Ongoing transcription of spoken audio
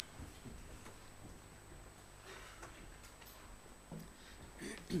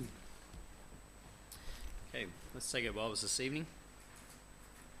Let's take our Bibles this evening.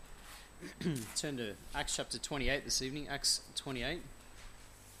 Turn to Acts chapter 28 this evening. Acts 28.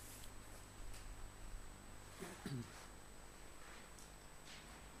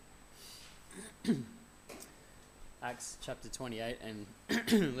 Acts chapter 28, and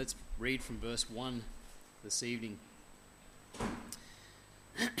let's read from verse 1 this evening.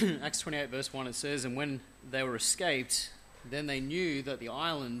 Acts 28 verse 1, it says, "And when they were escaped, then they knew that the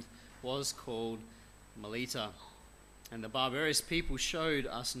island was called Melita. And the barbarous people showed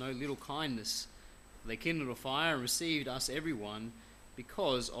us no little kindness. They kindled a fire and received us everyone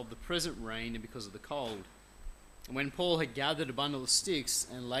because of the present rain and because of the cold. And when Paul had gathered a bundle of sticks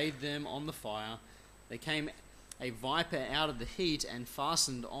and laid them on the fire, there came a viper out of the heat and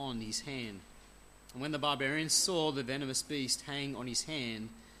fastened on his hand. And when the barbarians saw the venomous beast hang on his hand,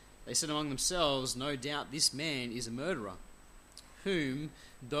 they said among themselves, 'No doubt this man is a murderer, whom,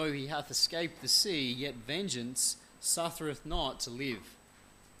 though he hath escaped the sea, yet vengeance suffereth not to live.'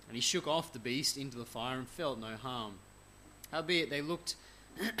 And he shook off the beast into the fire and felt no harm. Howbeit they looked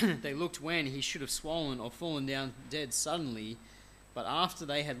when he should have swollen or fallen down dead suddenly, but after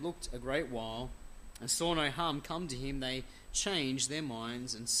they had looked a great while and saw no harm come to him, they changed their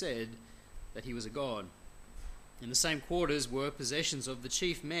minds and said that he was a god. In the same quarters were possessions of the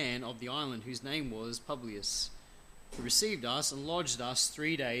chief man of the island, whose name was Publius, who received us and lodged us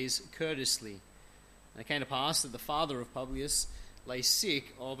 3 days courteously. And it came to pass that the father of Publius lay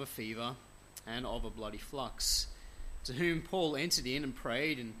sick of a fever and of a bloody flux, to whom Paul entered in and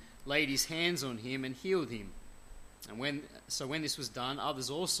prayed and laid his hands on him and healed him. And when this was done, others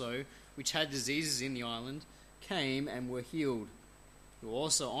also, which had diseases in the island, came and were healed, who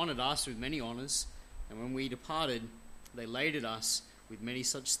also honoured us with many honours. And when we departed, they laded us with many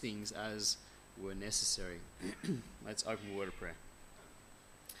such things as were necessary." Let's open the word of prayer.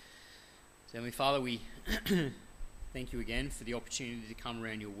 So, Heavenly Father, we thank you again for the opportunity to come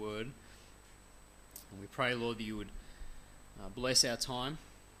around your word. And we pray, Lord, that you would bless our time,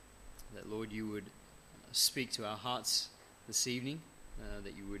 that, Lord, you would speak to our hearts this evening,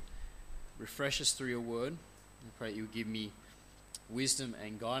 that you would refresh us through your word. I pray that you would give me wisdom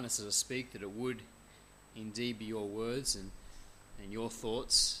and guidance as I speak, that it would indeed be your words and your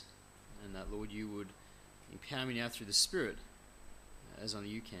thoughts, and that, Lord, you would empower me now through the Spirit, as only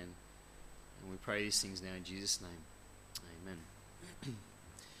you can. And we pray these things now in Jesus' name. Amen.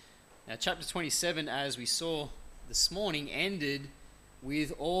 Now, chapter 27, as we saw this morning, ended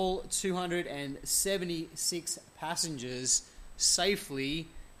with all 276 passengers safely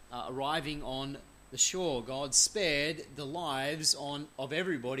arriving on the shore. God spared the lives of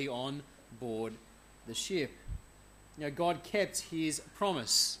everybody on board the ship. You know, God kept his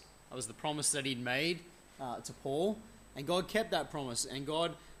promise. That was the promise that he'd made to Paul, and God kept that promise, and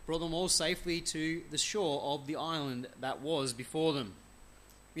God brought them all safely to the shore of the island that was before them.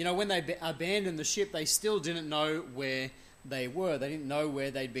 You know, when they abandoned the ship, they still didn't know where they were. They didn't know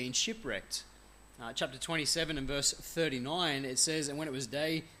where they'd been shipwrecked. Chapter 27 and verse 39, it says, "And when it was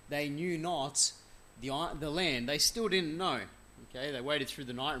day, they knew not the land." They still didn't know. Okay, they waited through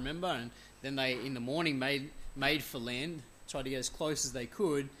the night, remember, and then they, in the morning, made for land, tried to get as close as they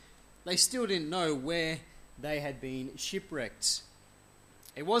could. They still didn't know where they had been shipwrecked.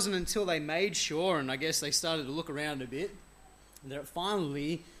 It wasn't until they made shore, and I guess they started to look around a bit, that it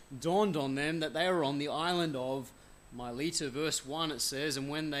finally dawned on them that they were on the island of Melita. Verse 1, it says, "And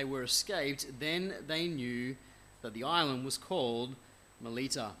when they were escaped, then they knew that the island was called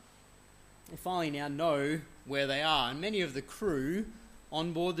Melita." They finally now know where they are, and many of the crew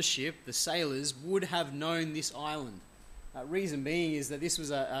on board the ship, the sailors, would have known this island. Reason being is that this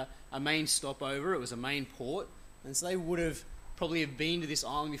was a main stopover, it was a main port, and so they would have probably been to this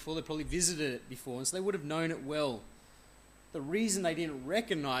island before, they probably visited it before, and so they would have known it well. The reason they didn't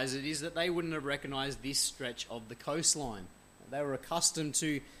recognize it is that they wouldn't have recognized this stretch of the coastline. They were accustomed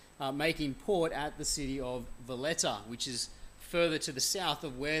to making port at the city of Valletta, which is further to the south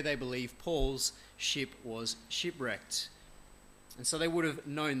of where they believe Paul's ship was shipwrecked. And so they would have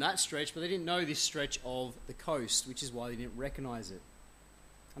known that stretch, but they didn't know this stretch of the coast, which is why they didn't recognize it.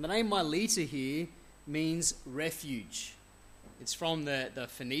 And the name Melita here means refuge. It's from the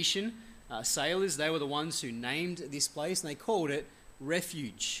Phoenician sailors. They were the ones who named this place, and they called it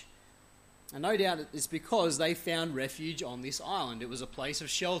refuge. And no doubt it's because they found refuge on this island. It was a place of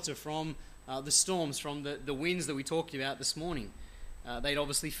shelter from the storms, from the winds that we talked about this morning. They'd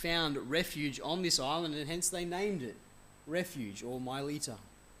obviously found refuge on this island, and hence they named it Refuge, or Melita.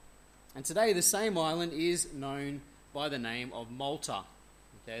 And today the same island is known by the name of Malta.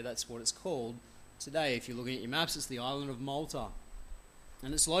 Okay, that's what it's called today. If you're looking at your maps, it's the island of Malta.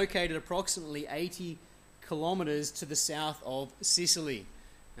 And it's located approximately 80 kilometers to the south of Sicily.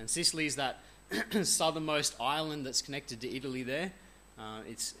 And Sicily is that southernmost island that's connected to Italy there.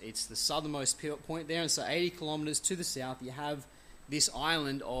 It's the southernmost point there, and so 80 kilometers to the south you have this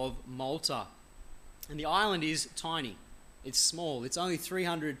island of Malta. And the island is tiny. It's small. It's only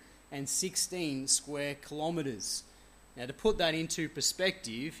 316 square kilometers. Now, to put that into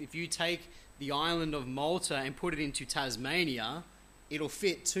perspective, if you take the island of Malta and put it into Tasmania, it'll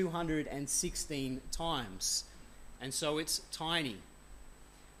fit 216 times. And so it's tiny.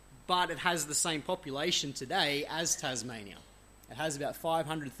 But it has the same population today as Tasmania. It has about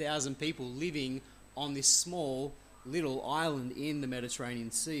 500,000 people living on this small little island in the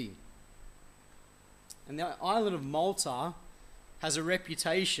Mediterranean Sea. And the island of Malta has a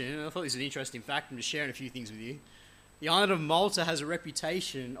reputation, and I thought this was an interesting fact, I'm just sharing a few things with you. The island of Malta has a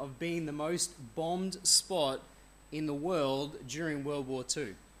reputation of being the most bombed spot in the world during World War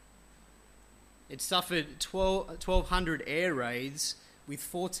II. It suffered 1,200 air raids with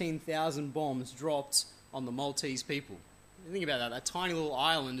 14,000 bombs dropped on the Maltese people. Think about that tiny little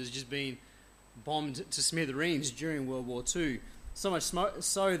island has just been bombed to smithereens during World War II. So much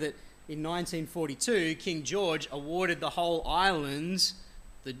so that in 1942, King George awarded the whole island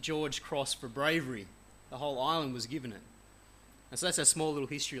the George Cross for bravery. The whole island was given it. And so that's a small little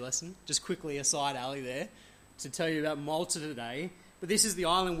history lesson. Just quickly a side alley there to tell you about Malta today. But this is the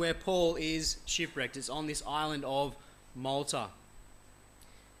island where Paul is shipwrecked. It's on this island of Malta.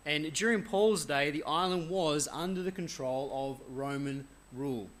 And during Paul's day, the island was under the control of Roman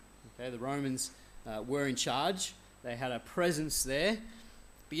rule. Okay, the Romans were in charge. They had a presence there.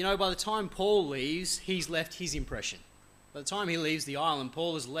 But by the time Paul leaves, he's left his impression. By the time he leaves the island,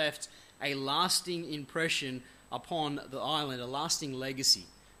 Paul has left a lasting impression upon the island, a lasting legacy.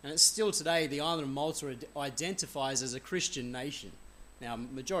 And it's still today, the island of Malta identifies as a Christian nation. Now,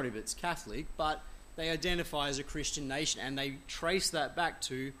 majority of it's Catholic, but they identify as a Christian nation, and they trace that back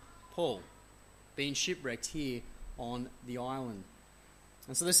to Paul being shipwrecked here on the island.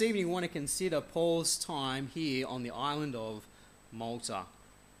 And so this evening we want to consider Paul's time here on the island of Malta.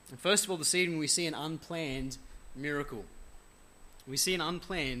 And first of all, this evening we see an unplanned miracle. We see an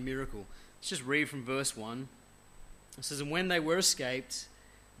unplanned miracle. Let's just read from verse 1. It says, "And when they were escaped,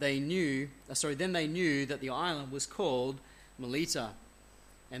 then they knew that the island was called Melita.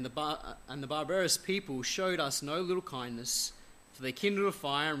 And the barbarous people showed us no little kindness, for they kindled a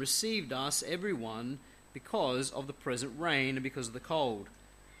fire and received us, every one, because of the present rain and because of the cold.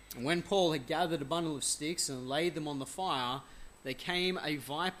 And when Paul had gathered a bundle of sticks and laid them on the fire, there came a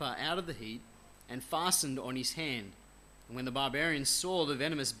viper out of the heat and fastened on his hand. And when the barbarians saw the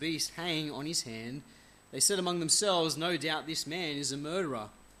venomous beast hanging on his hand, they said among themselves, No doubt this man is a murderer,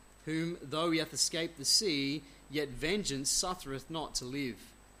 whom though he hath escaped the sea, yet vengeance suffereth not to live.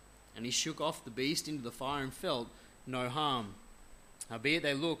 And he shook off the beast into the fire and felt no harm. Howbeit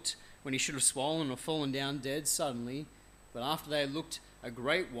they looked when he should have swollen or fallen down dead suddenly, but after they had looked a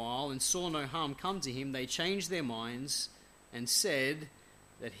great while and saw no harm come to him, they changed their minds and said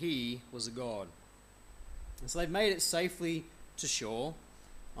that he was a god." And so they've made it safely to shore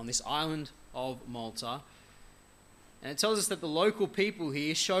on this island of Malta. And it tells us that the local people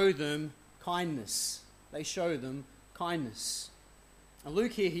here show them kindness. They show them kindness. And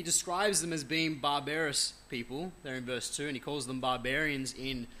Luke here, he describes them as being barbarous people, there in verse 2, and he calls them barbarians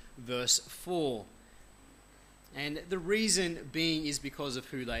in verse 4. And the reason being is because of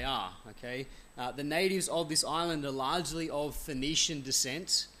who they are, okay? The natives of this island are largely of Phoenician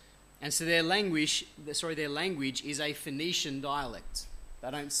descent, and so their language is a Phoenician dialect.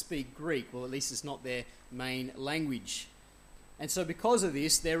 They don't speak Greek, well, at least it's not their main language. And so because of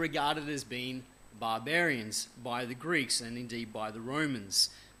this, they're regarded as being barbarians by the Greeks and indeed by the Romans.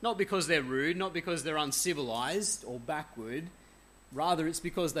 Not because they're rude, not because they're uncivilized or backward, rather it's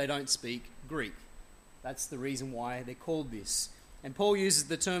because they don't speak Greek. That's the reason why they're called this. And Paul uses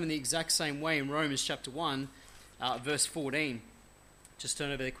the term in the exact same way in Romans chapter 1, verse 14. Just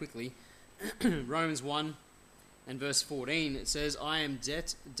turn over there quickly. Romans 1 and verse 14, it says, "I am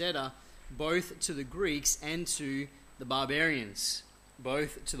debtor both to the Greeks and to the barbarians,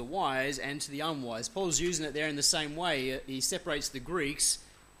 both to the wise and to the unwise." Paul's using it there in the same way. He separates the Greeks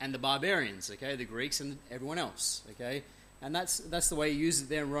and the barbarians, okay? The Greeks and everyone else, okay? And that's the way he uses it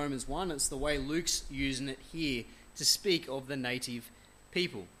there in Romans 1. It's the way Luke's using it here to speak of the native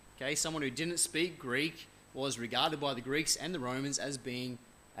people, okay? Someone who didn't speak Greek was regarded by the Greeks and the Romans as being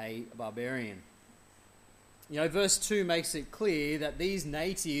a barbarian. Verse 2 makes it clear that these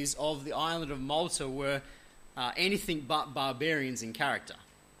natives of the island of Malta were anything but barbarians in character.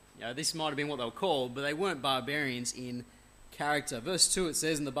 This might have been what they were called, but they weren't barbarians in character. Verse 2, it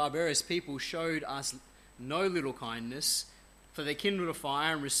says, "And the barbarous people showed us no little kindness, for they kindled a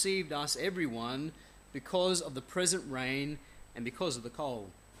fire and received us, everyone, because of the present rain and because of the cold.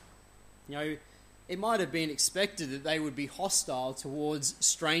 It might have been expected that they would be hostile towards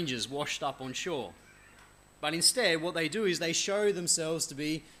strangers washed up on shore. But instead, what they do is they show themselves to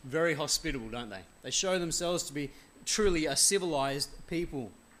be very hospitable, don't they? They show themselves to be truly a civilized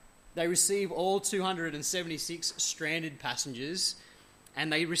people. They receive all 276 stranded passengers,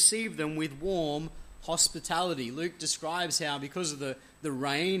 and they receive them with warm hospitality. Luke describes how because of the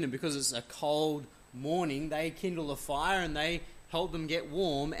rain and because it's a cold morning, they kindle a fire and they help them get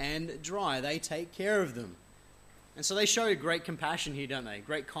warm and dry. They take care of them. And so they show great compassion here, don't they?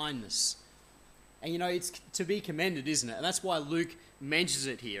 Great kindness. And it's to be commended, isn't it? And that's why Luke mentions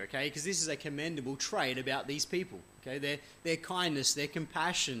it here, okay? Because this is a commendable trait about these people, okay? Their kindness, their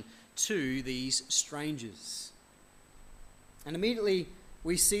compassion to these strangers. And immediately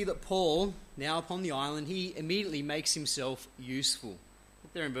we see that Paul, now upon the island, he immediately makes himself useful.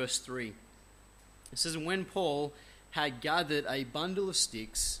 Look there in verse 3. It says, "And when Paul had gathered a bundle of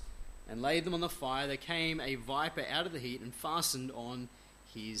sticks and laid them on the fire, there came a viper out of the heat and fastened on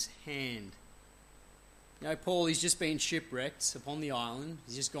his hand." Paul, he's just been shipwrecked upon the island.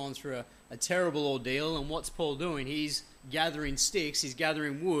 He's just gone through a terrible ordeal. And what's Paul doing? He's gathering sticks. He's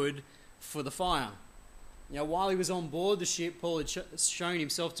gathering wood for the fire. While he was on board the ship, Paul had shown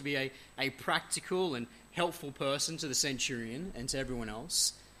himself to be a practical and helpful person to the centurion and to everyone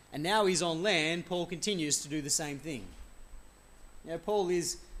else. And now he's on land, Paul continues to do the same thing. Paul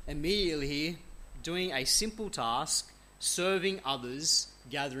is immediately here doing a simple task, serving others,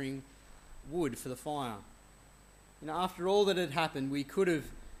 gathering wood for the fire. After all that had happened, we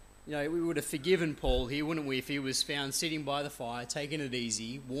would have forgiven Paul here, wouldn't we, if he was found sitting by the fire, taking it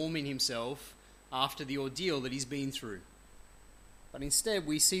easy, warming himself after the ordeal that he's been through. But instead,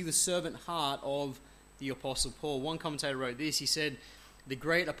 we see the servant heart of the Apostle Paul. One commentator wrote this. He said, "The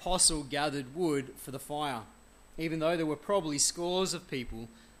great apostle gathered wood for the fire, even though there were probably scores of people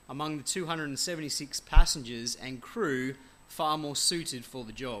among the 276 passengers and crew far more suited for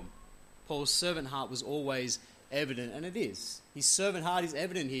the job." Paul's servant heart was always evident, and it is. His servant heart is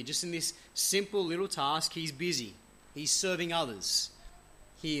evident here. Just in this simple little task, he's busy. He's serving others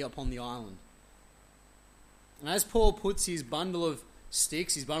here upon the island. And as Paul puts his bundle of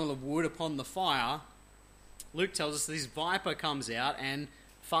sticks, his bundle of wood upon the fire, Luke tells us that this viper comes out and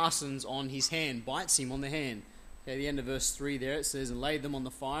fastens on his hand, bites him on the hand. Okay, the end of verse 3 there, it says, "And laid them on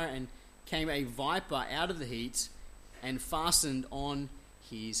the fire, and came a viper out of the heat, and fastened on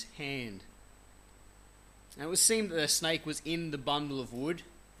his hand." And it would seem that the snake was in the bundle of wood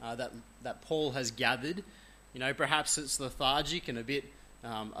that Paul has gathered. Perhaps it's lethargic and a bit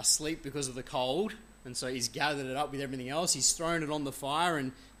asleep because of the cold, and so he's gathered it up with everything else. He's thrown it on the fire,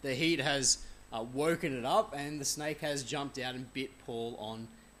 and the heat has woken it up, and the snake has jumped out and bit Paul on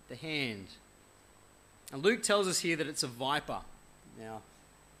the hand. And Luke tells us here that it's a viper. Now,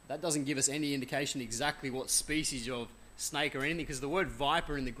 that doesn't give us any indication exactly what species of snake or anything, because the word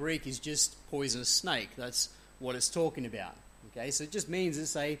viper in the Greek is just poisonous snake. That's what it's talking about. Okay, so it just means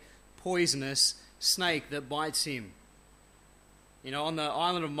it's a poisonous snake that bites him. On the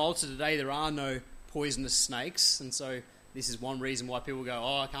island of Malta today, there are no poisonous snakes, and so this is one reason why people go,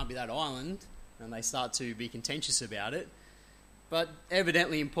 "Oh, it can't be that island," and they start to be contentious about it. But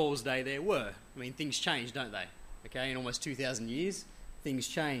evidently in Paul's day there were. Things change, don't they? Okay, in almost 2,000 years, things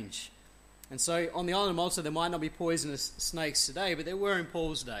change. And so on the island of Malta, there might not be poisonous snakes today, but there were in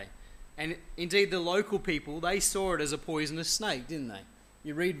Paul's day. And indeed, the local people, they saw it as a poisonous snake, didn't they?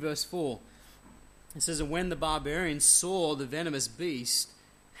 You read verse 4. It says, "And when the barbarians saw the venomous beast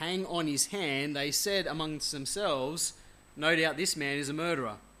hang on his hand, they said amongst themselves, 'No doubt this man is a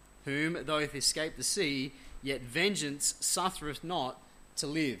murderer, whom, though he escaped the sea, yet vengeance suffereth not to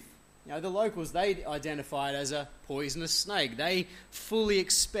live.'" The locals, they identify it as a poisonous snake. They fully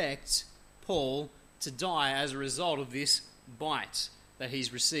expect Paul to die as a result of this bite that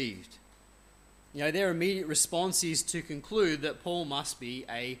he's received. Their immediate response is to conclude that Paul must be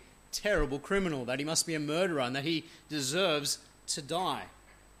a terrible criminal, that he must be a murderer, and that he deserves to die.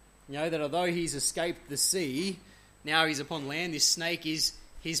 That although he's escaped the sea, now he's upon land, this snake is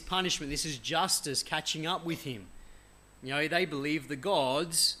his punishment. This is justice catching up with him. They believe the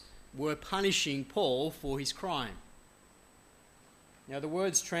gods were punishing Paul for his crime. The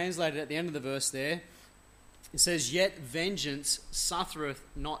words translated at the end of the verse there, it says, "Yet vengeance suffereth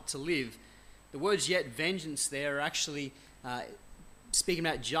not to live." The words "yet vengeance" there are actually speaking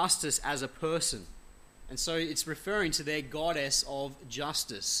about justice as a person. And so it's referring to their goddess of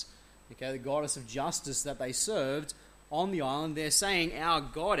justice. Okay, the goddess of justice that they served on the island. They're saying our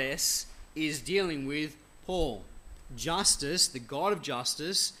goddess is dealing with Paul. Justice, the God of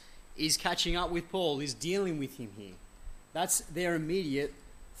justice, is catching up with Paul, is dealing with him here. That's their immediate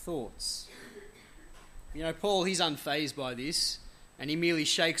thoughts. Paul, he's unfazed by this, and he merely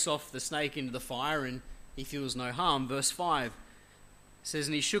shakes off the snake into the fire and he feels no harm. Verse 5 says,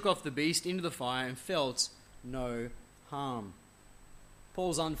 and he shook off the beast into the fire and felt no harm.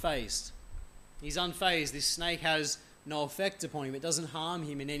 Paul's unfazed. He's unfazed. This snake has no effect upon him. It doesn't harm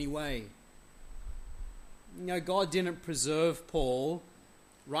him in any way. God didn't preserve Paul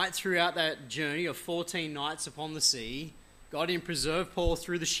right throughout that journey of 14 nights upon the sea. God didn't preserve Paul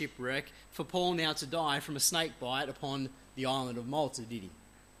through the shipwreck for Paul now to die from a snake bite upon the island of Malta, did he?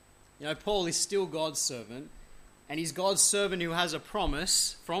 Paul is still God's servant, and he's God's servant who has a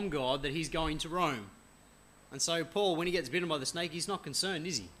promise from God that he's going to Rome. And so Paul, when he gets bitten by the snake, he's not concerned,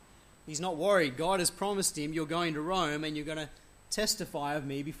 is he? He's not worried. God has promised him, you're going to Rome and you're going to testify of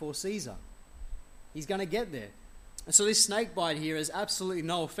me before Caesar. He's going to get there. And so this snake bite here has absolutely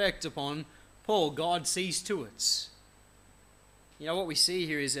no effect upon Paul. God sees to it. What we see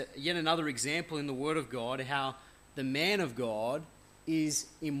here is yet another example in the Word of God how the man of God is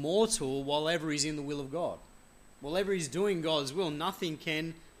immortal while ever he's in the will of God. While ever he's doing God's will, nothing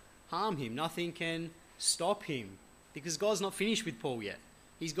can harm him. Nothing can stop him. Because God's not finished with Paul yet.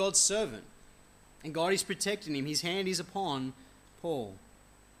 He's God's servant. And God is protecting him. His hand is upon Paul.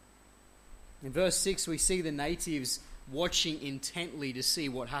 In verse 6, we see the natives watching intently to see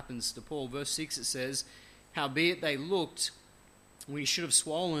what happens to Paul. Verse 6, it says, howbeit they looked when he should have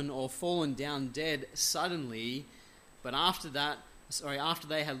swollen or fallen down dead suddenly, but after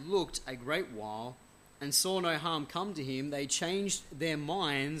they had looked a great while and saw no harm come to him, they changed their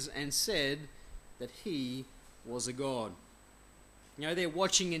minds and said that he was a god. They're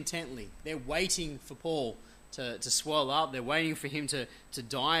watching intently. They're waiting for Paul to swell up. They're waiting for him to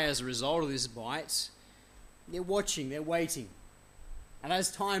die as a result of this bite. They're watching. They're waiting. And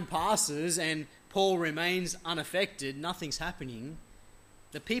as time passes and Paul remains unaffected, nothing's happening,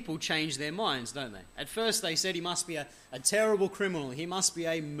 the people change their minds, don't they? At first they said he must be a terrible criminal. He must be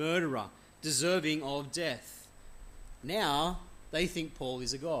a murderer, deserving of death. Now they think Paul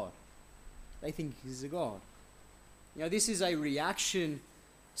is a god. They think he's a god. This is a reaction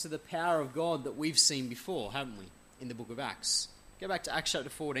to the power of God that we've seen before, haven't we, in the book of Acts. Go back to Acts chapter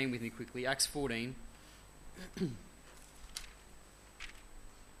 14 with me quickly. Acts 14.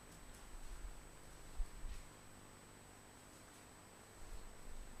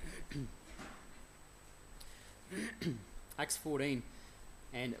 Acts 14,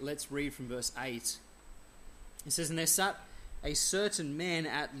 and let's read from verse 8. It says, and there sat a certain man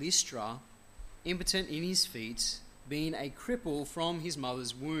at Lystra, impotent in his feet, being a cripple from his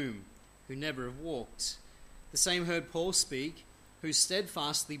mother's womb, who never have walked. The same heard Paul speak, who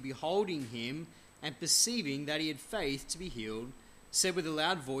steadfastly beholding him, and perceiving that he had faith to be healed, said with a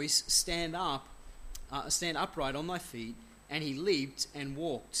loud voice, stand upright on thy feet. And he leaped and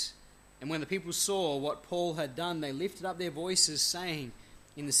walked. And when the people saw what Paul had done, they lifted up their voices, saying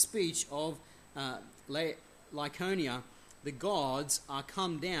in the speech of Lycaonia, the gods are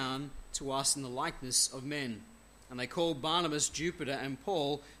come down to us in the likeness of men. And they called Barnabas Jupiter and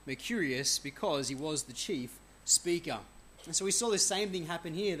Paul Mercurius, because he was the chief speaker. And so we saw the same thing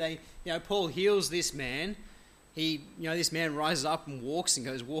happen here. Paul heals this man. This man rises up and walks and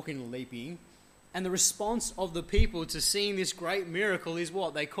goes walking and leaping. And the response of the people to seeing this great miracle is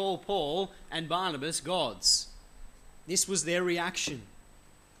what? They call Paul and Barnabas gods. This was their reaction.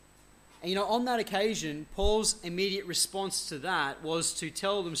 And on that occasion, Paul's immediate response to that was to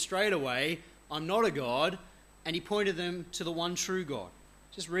tell them straight away, I'm not a god, and he pointed them to the one true God.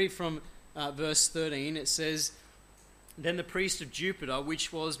 Just read from verse 13. It says, then the priest of Jupiter,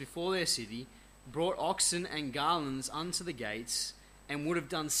 which was before their city, brought oxen and garlands unto the gates, and would have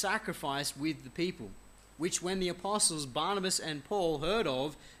done sacrifice with the people, which when the apostles Barnabas and Paul heard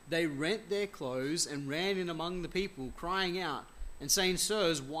of, they rent their clothes and ran in among the people, crying out, and saying,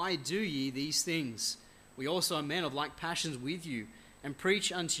 sirs, why do ye these things? We also are men of like passions with you, and preach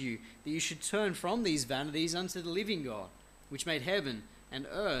unto you that you should turn from these vanities unto the living God, which made heaven and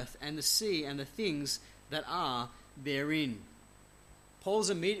earth and the sea and the things that are therein.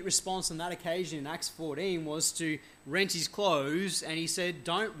 Paul's immediate response on that occasion in Acts 14 was to rent his clothes, and he said,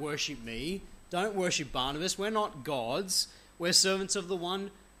 don't worship me, don't worship Barnabas, we're not gods, we're servants of the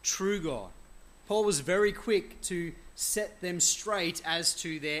one true God. Paul was very quick to set them straight as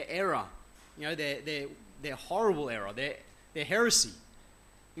to their error, their horrible error, their heresy.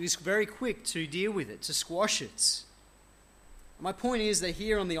 He was very quick to deal with it, to squash it. My point is that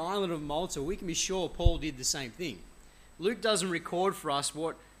here on the island of Malta, we can be sure Paul did the same thing. Luke doesn't record for us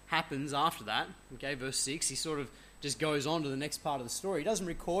what happens after that. Okay, verse 6, he sort of just goes on to the next part of the story. He doesn't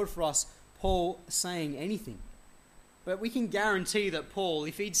record for us Paul saying anything. But we can guarantee that Paul,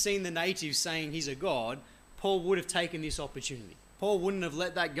 if he'd seen the natives saying he's a god, Paul would have taken this opportunity. Paul wouldn't have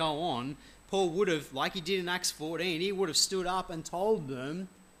let that go on. Paul would have, like he did in Acts 14, he would have stood up and told them,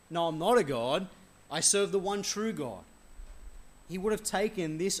 no, I'm not a god. I serve the one true God. He would have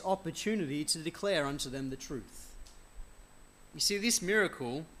taken this opportunity to declare unto them the truth. You see, this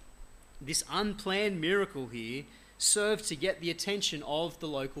miracle, this unplanned miracle here, served to get the attention of the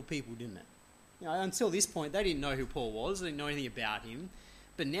local people, didn't it? You know, until this point, they didn't know who Paul was. They didn't know anything about him.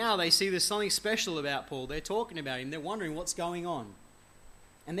 But now they see there's something special about Paul. They're talking about him. They're wondering what's going on.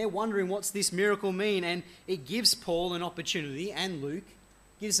 And they're wondering what's this miracle mean. And it gives Paul an opportunity, and Luke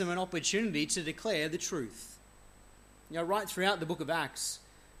gives them an opportunity to declare the truth. You know, right throughout the book of Acts,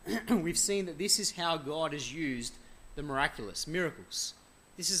 we've seen that this is how God has used the miraculous, miracles.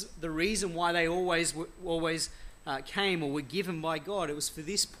 This is the reason why they always came or were given by God. It was for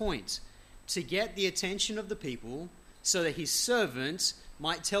this point, to get the attention of the people so that his servant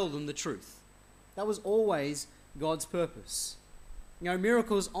might tell them the truth. That was always God's purpose. You know,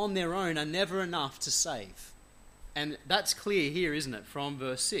 miracles on their own are never enough to save. And that's clear here, isn't it, from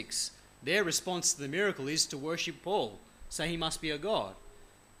verse 6. Their response to the miracle is to worship Paul, say he must be a god.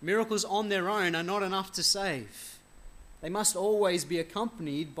 Miracles on their own are not enough to save. They must always be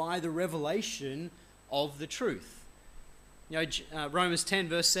accompanied by the revelation of the truth. You know, Romans 10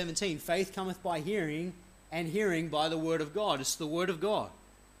 verse 17, faith cometh by hearing, and hearing by the word of God. It's the word of God.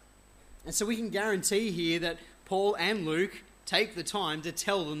 And so we can guarantee here that Paul and Luke take the time to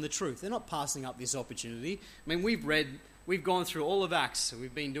tell them the truth. They're not passing up this opportunity. I mean, we've gone through all of Acts. So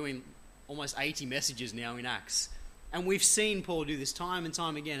we've been doing almost 80 messages now in Acts. And we've seen Paul do this time and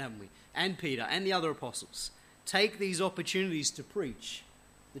time again, haven't we? And Peter and the other apostles. Take these opportunities to preach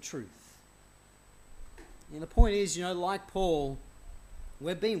the truth. And the point is, you know, like Paul,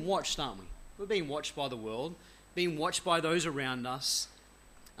 we're being watched, aren't we? We're being watched by the world, being watched by those around us.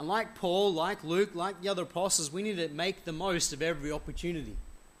 And like Paul, like Luke, like the other apostles, we need to make the most of every opportunity.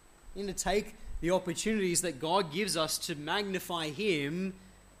 We need to take the opportunities that God gives us to magnify him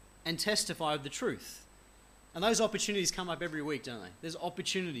and testify of the truth. And those opportunities come up every week, don't they? There's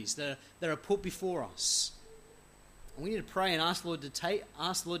opportunities that are put before us. And we need to pray and ask the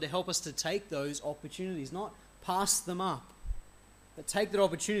Lord to help us to take those opportunities, not pass them up, but take that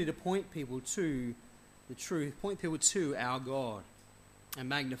opportunity to point people to the truth, point people to our God, and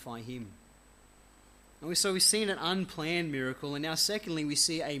magnify him. And so we've seen an unplanned miracle, and now secondly we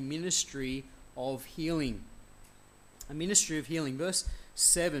see a ministry of healing. A ministry of healing. Verse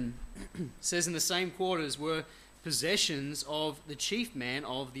 7 says, in the same quarters were possessions of the chief man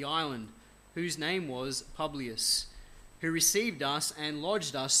of the island, whose name was Publius, who received us and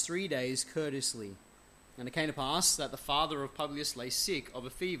lodged us 3 days courteously. And it came to pass that the father of Publius lay sick of a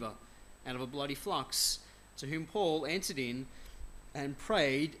fever and of a bloody flux, to whom Paul entered in and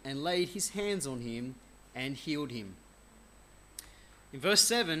prayed and laid his hands on him and healed him. In verse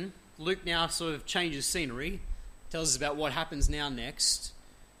 7, Luke now sort of changes scenery, tells us about what happens now next.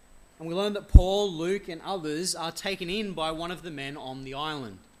 And we learn that Paul, Luke, and others are taken in by one of the men on the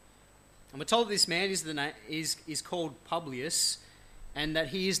island. And we're told that this man is called Publius, and that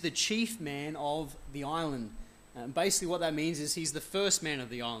he is the chief man of the island. And basically what that means is he's the first man of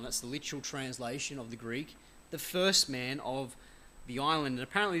the island. That's the literal translation of the Greek. The first man of the island. And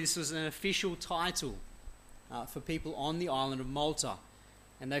apparently this was an official title for people on the island of Malta.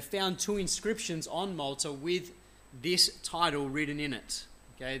 And they found 2 inscriptions on Malta with this title written in it.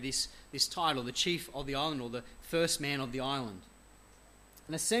 Okay, this title, the chief of the island, or the first man of the island.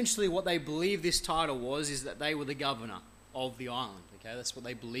 And essentially what they believe this title was is that they were the governor of the island. Okay, that's what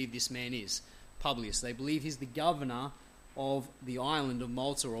they believe this man is, Publius. They believe he's the governor of the island of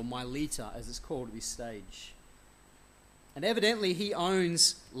Malta, or Mileta as it's called at this stage. And evidently he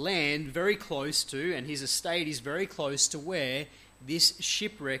owns land very close to, and his estate is very close to where this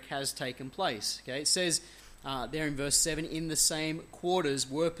shipwreck has taken place. Okay, it says there in verse 7, in the same quarters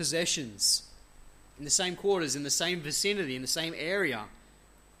were possessions. In the same quarters, in the same vicinity, in the same area.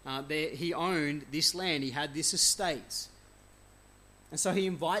 He owned this land, he had this estate. And so he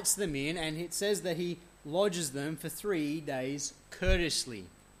invites them in, and it says that he lodges them for 3 days courteously.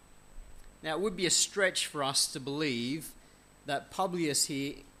 Now, it would be a stretch for us to believe that Publius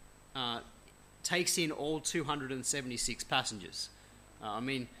here takes in all 276 passengers.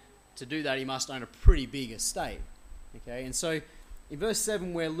 To do that, he must own a pretty big estate. Okay, and so in verse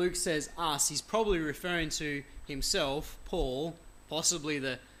 7, where Luke says us, he's probably referring to himself, Paul, possibly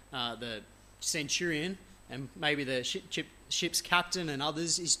the centurion, and maybe the ship's captain and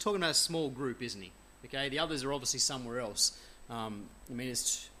others, he's talking about a small group, isn't he? Okay, the others are obviously somewhere else.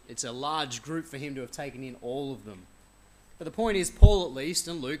 It's a large group for him to have taken in all of them. But the point is, Paul at least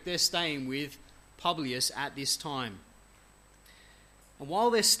and Luke, they're staying with Publius at this time. And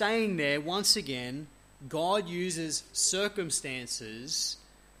while they're staying there, once again, God uses circumstances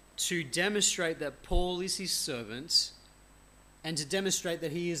to demonstrate that Paul is his servant and to demonstrate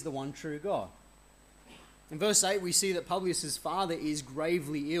that he is the one true God. In verse 8, we see that Publius' father is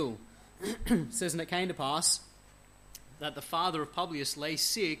gravely ill. It says, and it came to pass that the father of Publius lay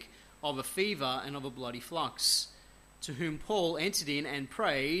sick of a fever and of a bloody flux, to whom Paul entered in and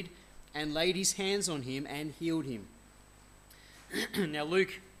prayed and laid his hands on him and healed him. Now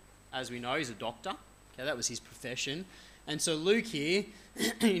Luke, as we know, is a doctor. Okay, that was his profession. And so Luke here,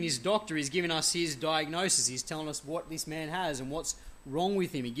 in his doctor, is giving us his diagnosis. He's telling us what this man has and what's wrong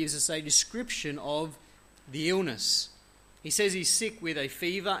with him. He gives us a description of the illness. He says he's sick with a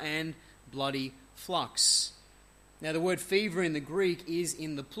fever and bloody flux. Now the word fever in the Greek is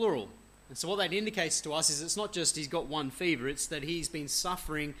in the plural. And so what that indicates to us is it's not just he's got one fever, it's that he's been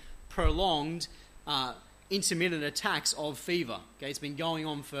suffering prolonged, intermittent attacks of fever. Okay, it's been going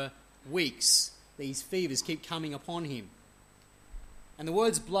on for weeks. These fevers keep coming upon him. And the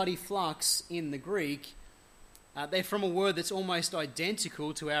words bloody flux in the Greek, they're from a word that's almost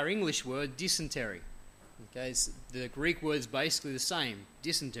identical to our English word dysentery. Okay, the Greek word's basically the same,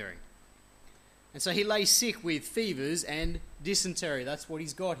 dysentery. And so he lay sick with fevers and dysentery. That's what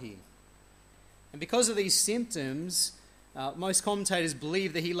he's got here. And because of these symptoms, most commentators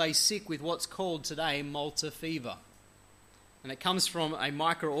believe that he lay sick with what's called today Malta fever. And it comes from a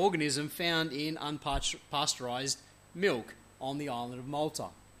microorganism found in unpasteurized milk on the island of Malta.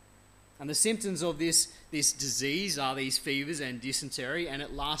 And the symptoms of this disease are these fevers and dysentery, and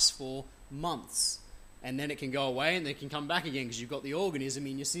it lasts for months. And then it can go away and then it can come back again because you've got the organism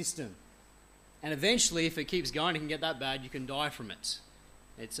in your system. And eventually, if it keeps going, it can get that bad, you can die from it.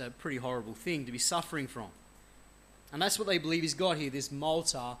 It's a pretty horrible thing to be suffering from. And that's what they believe he's got here, this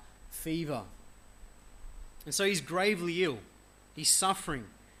Malta fever. And so he's gravely ill. He's suffering.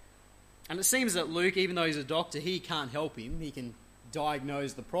 And it seems that Luke, even though he's a doctor, he can't help him. He can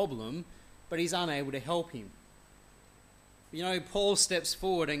diagnose the problem, but he's unable to help him. You know, Paul steps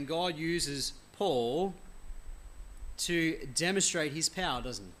forward and God uses Paul to demonstrate his power,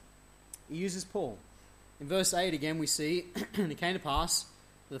 doesn't he? He uses Paul. In verse 8 again we see, and it came to pass,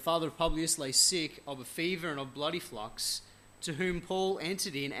 the father of Publius lay sick of a fever and of bloody flux, to whom Paul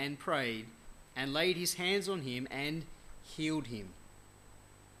entered in and prayed, and laid his hands on him and healed him.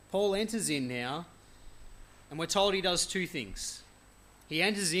 Paul enters in now, and we're told he does two things. He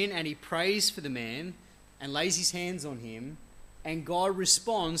enters in and he prays for the man and lays his hands on him, and God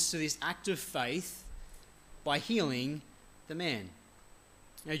responds to this act of faith by healing the man.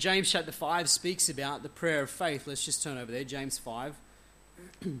 Now, James chapter 5 speaks about the prayer of faith. Let's just turn over there, James 5.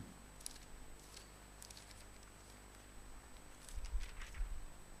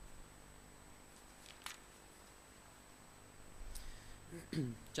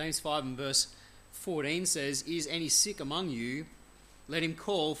 James 5 and verse 14 says, "Is any sick among you? Let him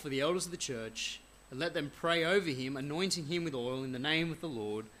call for the elders of the church, and let them pray over him, anointing him with oil in the name of the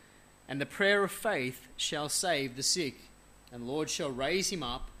Lord. And the prayer of faith shall save the sick, and the Lord shall raise him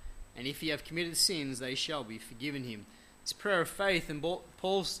up, and if he have committed sins, they shall be forgiven him." It's prayer of faith, and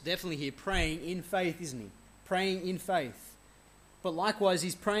Paul's definitely here praying in faith, isn't he? Praying in faith. But likewise,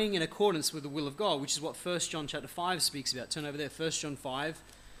 he's praying in accordance with the will of God, which is what 1 John chapter 5 speaks about. Turn over there, 1 John 5.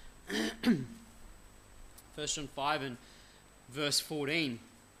 1 John 5 and verse 14.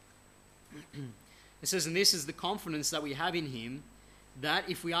 It says, "And this is the confidence that we have in him, that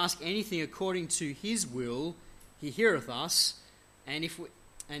if we ask anything according to his will, he heareth us. And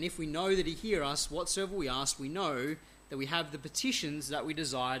if we know that he hear us, whatsoever we ask, we know that we have the petitions that we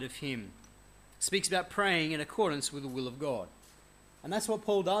desired of him." It speaks about praying in accordance with the will of God. And that's what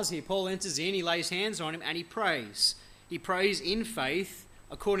Paul does here. Paul enters in, he lays hands on him, and he prays. He prays in faith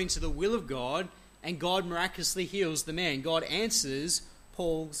according to the will of God, and God miraculously heals the man. God answers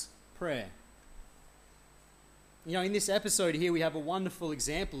Paul's prayer. You know, in this episode here, we have a wonderful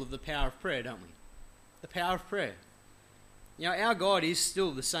example of the power of prayer, don't we? The power of prayer. You know, our God is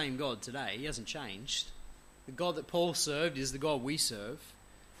still the same God today. He hasn't changed. The God that Paul served is the God we serve.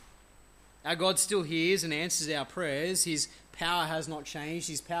 Our God still hears and answers our prayers. His power has not changed.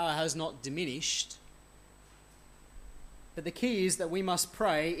 His power has not diminished. But the key is that we must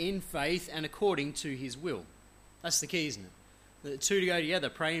pray in faith and according to his will. That's the key, isn't it? The two to go together,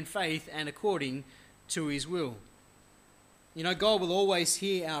 pray in faith and according to his will. You know, God will always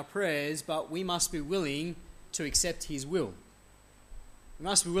hear our prayers, but we must be willing to accept his will. We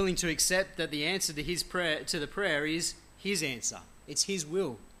must be willing to accept that the answer to his prayer, to the prayer, is his answer. It's his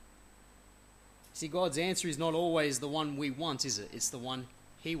will. See, God's answer is not always the one we want, is it? It's the one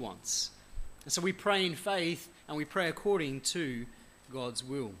he wants. And so we pray in faith and we pray according to God's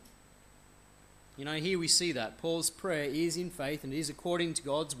will. You know, here we see that. Paul's prayer is in faith and it is according to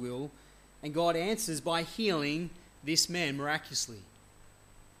God's will, and God answers by healing this man miraculously.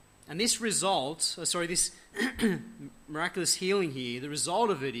 And this miraculous healing here, the result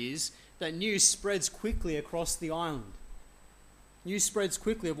of it is that news spreads quickly across the island. News spreads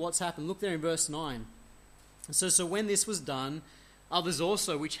quickly of what's happened. Look there in verse 9. So when this was done, others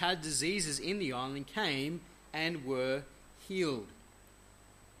also which had diseases in the island came and were healed.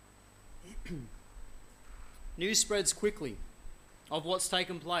 News spreads quickly of what's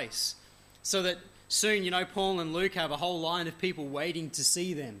taken place, so that soon, Paul and Luke have a whole line of people waiting to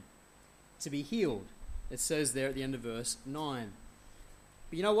see them, to be healed. It says there at the end of verse 9.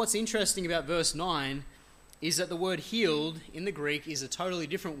 But what's interesting about verse 9 is that the word healed in the Greek is a totally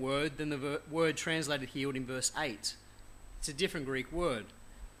different word than the word translated healed in verse 8. It's a different Greek word.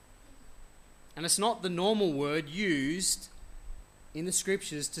 And it's not the normal word used in the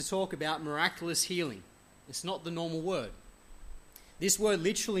scriptures to talk about miraculous healing. It's not the normal word. This word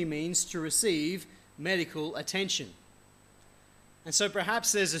literally means to receive medical attention. And so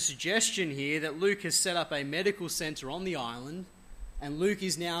perhaps there's a suggestion here that Luke has set up a medical centre on the island, and Luke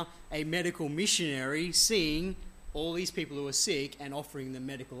is now a medical missionary seeing all these people who are sick and offering them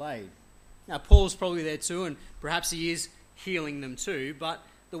medical aid. Now, Paul's probably there too, and perhaps he is healing them too, but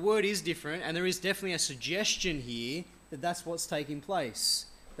the word is different, and there is definitely a suggestion here that that's what's taking place.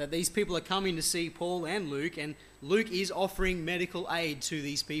 That these people are coming to see Paul and Luke is offering medical aid to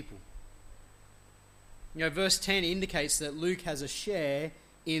these people. Verse 10 indicates that Luke has a share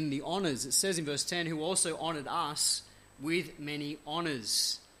in the honours. It says in verse 10, who also honoured us with many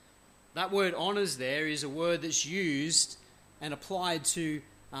honours. That word honours there is a word that's used and applied to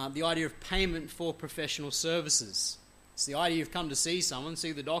the idea of payment for professional services. It's the idea you've come to see someone,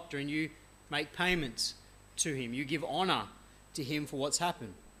 see the doctor, and you make payment to him. You give honour to him for what's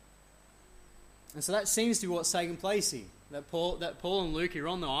happened. And so that seems to be what's taking place here. That Paul and Luke are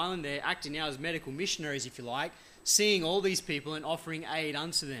on the island. They're acting now as medical missionaries, if you like, seeing all these people and offering aid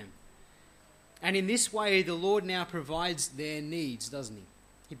unto them. And in this way, the Lord now provides their needs, doesn't he?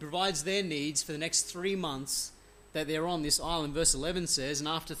 He provides their needs for the next 3 months that they're on this island. Verse 11 says, and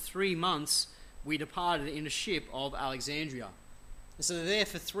after 3 months, we departed in a ship of Alexandria. And so they're there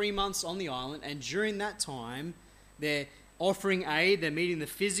for 3 months on the island, and during that time, they're offering aid, they're meeting the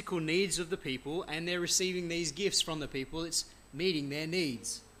physical needs of the people, and they're receiving these gifts from the people. It's meeting their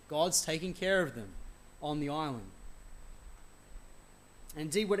needs. God's taking care of them on the island. And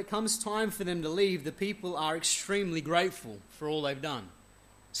indeed, when it comes time for them to leave, the people are extremely grateful for all they've done.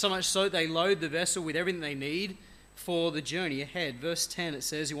 So much so they load the vessel with everything they need for the journey ahead. Verse 10, it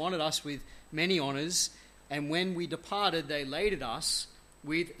says, who honoured us with many honours, and when we departed, they laded us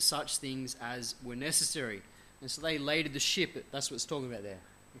with such things as were necessary. And so they laded the ship. That's what it's talking about there.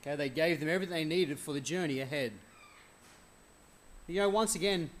 Okay, they gave them everything they needed for the journey ahead. Once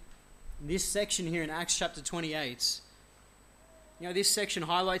again, this section here in Acts chapter 28, this section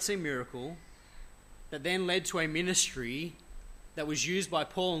highlights a miracle that then led to a ministry that was used by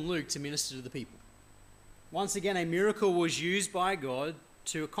Paul and Luke to minister to the people. Once again, a miracle was used by God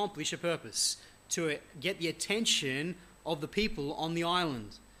to accomplish a purpose, to get the attention of the people on the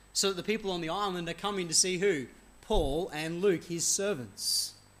island. So that the people on the island are coming to see who? Paul and Luke, his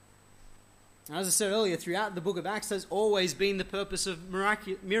servants. And as I said earlier, throughout the book of Acts, there's always been the purpose of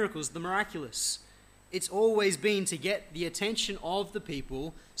miracles, the miraculous. It's always been to get the attention of the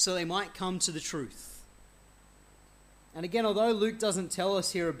people so they might come to the truth. And again, although Luke doesn't tell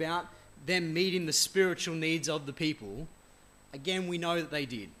us here about them meeting the spiritual needs of the people, again, we know that they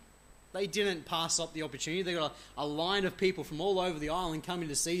did. They didn't pass up the opportunity. They got a line of people from all over the island coming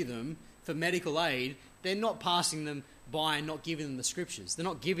to see them for medical aid. They're not passing them by and not giving them the scriptures. They're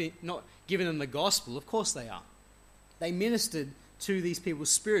not giving them the gospel. Of course they are. They ministered to these people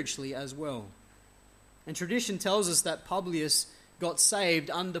spiritually as well. And tradition tells us that Publius got saved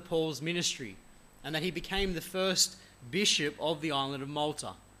under Paul's ministry and that he became the first bishop of the island of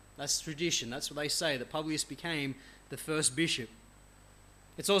Malta. That's tradition. That's what they say, that Publius became the first bishop.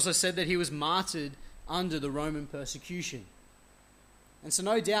 It's also said that he was martyred under the Roman persecution. And so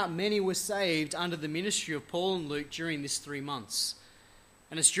no doubt many were saved under the ministry of Paul and Luke during this 3 months.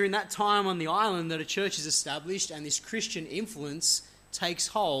 And it's during that time on the island that a church is established and this Christian influence takes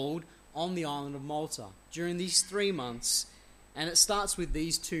hold on the island of Malta during these 3 months. And it starts with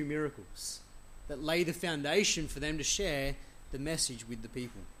these 2 miracles. that lay the foundation for them to share the message with the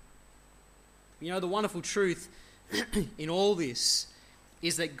people. You know, the wonderful truth in all this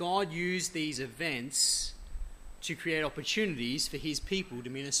is that God used these events to create opportunities for his people to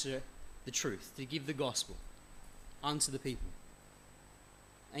minister the truth, to give the gospel unto the people.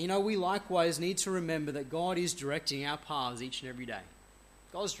 And you know, we likewise need to remember that God is directing our paths each and every day.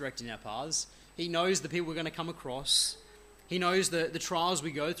 God's directing our paths. He knows the people we're going to come across. He knows the trials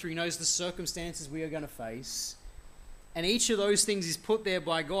we go through. He knows the circumstances we are going to face. And each of those things is put there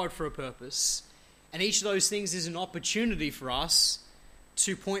by God for a purpose. And each of those things is an opportunity for us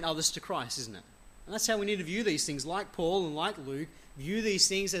to point others to Christ, isn't it? And that's how we need to view these things. Like Paul and like Luke, view these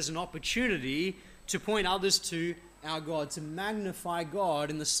things as an opportunity to point others to our God, to magnify God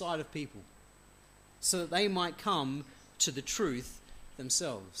in the sight of people, so that they might come to the truth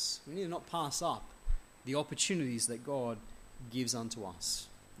themselves. We need to not pass up the opportunities that God gives unto us.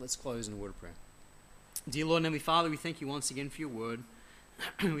 Let's close in a word of prayer. Dear Lord and Heavenly Father, we thank you once again for your word.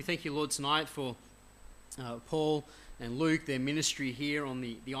 We thank you, Lord, tonight for Paul and Luke, their ministry here on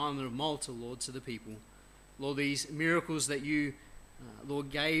the island of Malta, Lord, to the people. Lord, these miracles that you, Lord,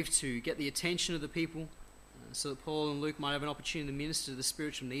 gave to get the attention of the people, so that Paul and Luke might have an opportunity to minister to the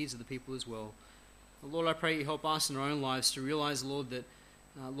spiritual needs of the people as well. Lord, I pray you help us in our own lives to realize, Lord, that,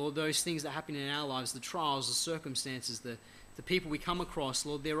 Lord, those things that happen in our lives, the trials, the circumstances, the people we come across,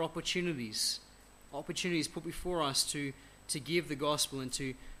 Lord, they're opportunities put before us to give the gospel and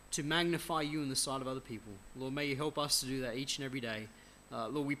to magnify you in the sight of other people. Lord, may you help us to do that each and every day.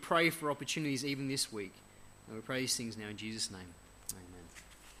 Lord, we pray for opportunities even this week. And we pray these things now in Jesus' name. Amen.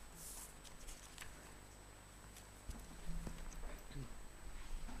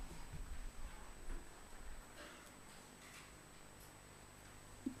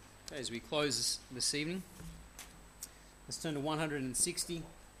 Okay, as we close this evening, let's turn to 160.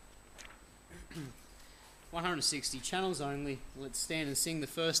 160, channels only. Let's stand and sing the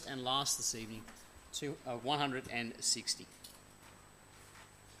first and last this evening, to 160.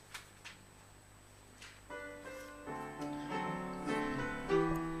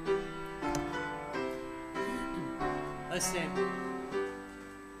 Let's stand.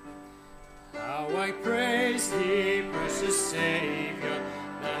 How I praise thee, precious Saviour,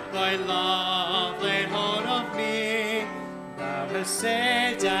 that thy love laid hold of me. Thou hast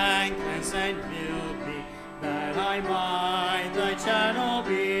saved and cleansed and healed me, that I might thy channel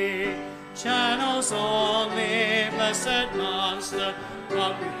be. Channels only, blessed Master,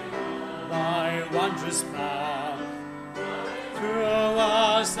 but with thy wondrous power. Through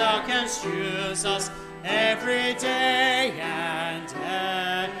us thou canst use us every day and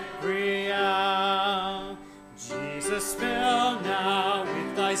every hour. Jesus, fill now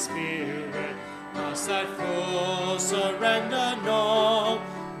with thy Spirit us that full surrender know,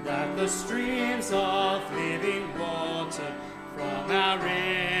 that the streams of living water from our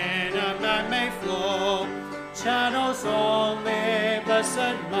inner man may flow. Channels only,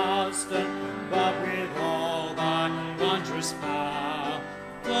 blessed Master, but with all thy wondrous power.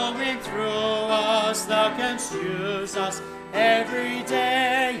 Flowing through us, thou canst use us every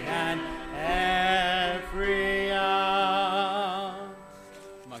day and every hour.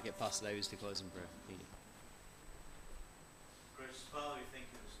 I might get Pastor Davies to close in prayer. Thank you. Gracious Father, we thank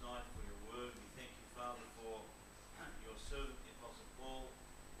you this night for your word. We thank you, Father, for your servant, the Apostle Paul.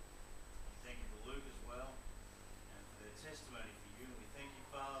 We thank you for Luke as well, and for their testimony for you. And we thank you,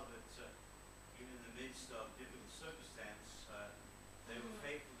 Father, that even in the midst of difficult circumstance, they were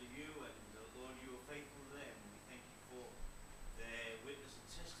faithful to you, and Lord, you were faithful to them. And we thank you for their witness and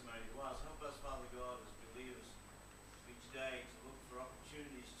testimony to us. Help us, Father God, as believers each day to look for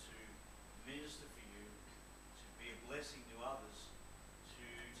opportunities to minister for you, to be a blessing to others, to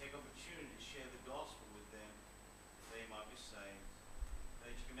take opportunity to share the gospel with them, that they might be saved.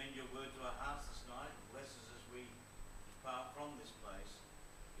 That you commend your word to our hearts this night, and bless us as we depart from this place.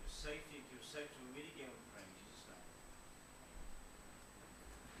 Give us safety and give us safe to meet again with